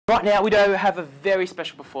Right now, we do have a very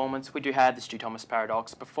special performance. We do have the Stu Thomas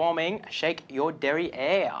Paradox performing Shake Your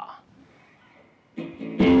Derriere.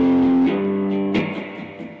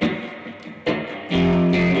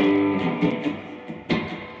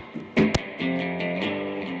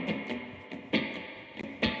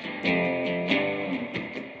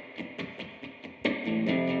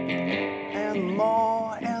 And the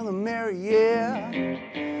more and the merrier,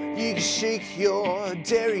 you can shake your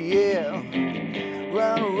derriere.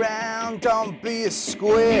 Run around, don't be a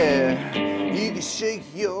square. You can shake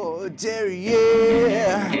your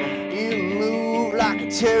derriere. You move like a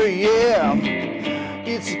terrier.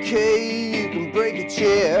 It's okay, you can break a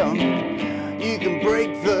chair. You can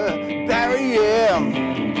break the barrier.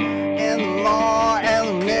 And the more and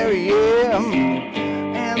the merrier.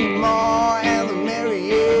 And the more and the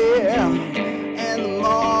merrier. And the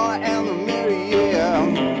more and the merrier.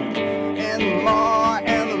 And the more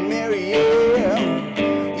and the merrier.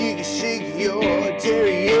 You can shake your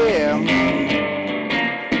derriere.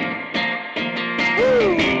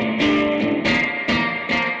 Woo!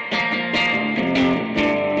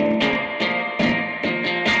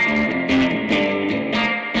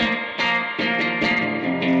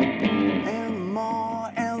 And the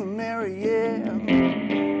more and the merrier.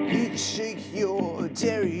 You can shake your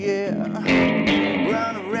derriere.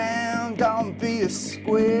 Run around, don't be a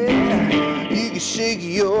square. You can shake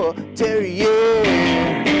your derriere.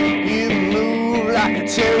 You move like a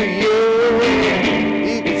terrier.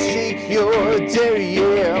 You can shake your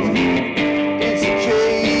derriere. It's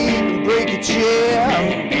okay, you can break a chair.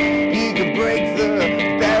 You can break the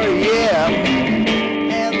barrier.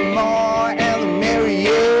 And the more and the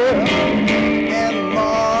merrier. And the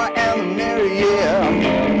more and the merrier.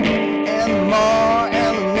 And the more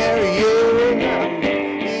and the merrier.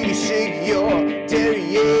 You can shake your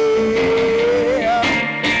derriere.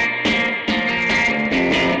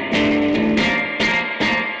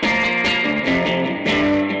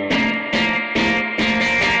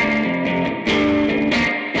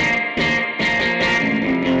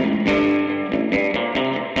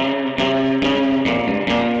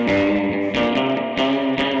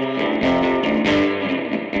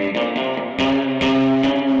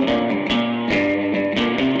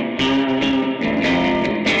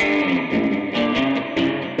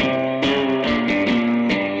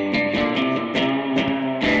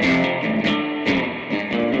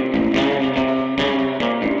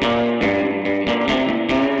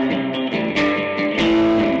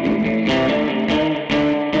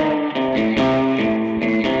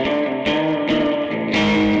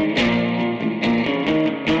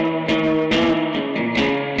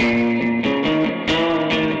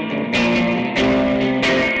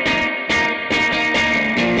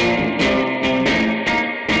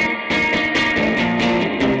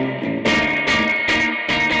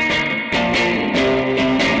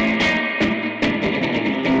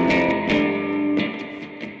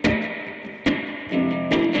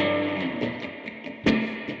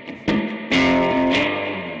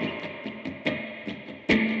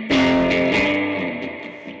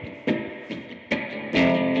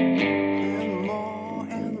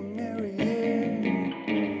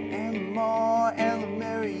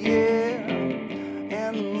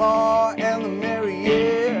 More and the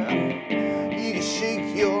merrier. You can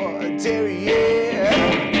shake your derriere.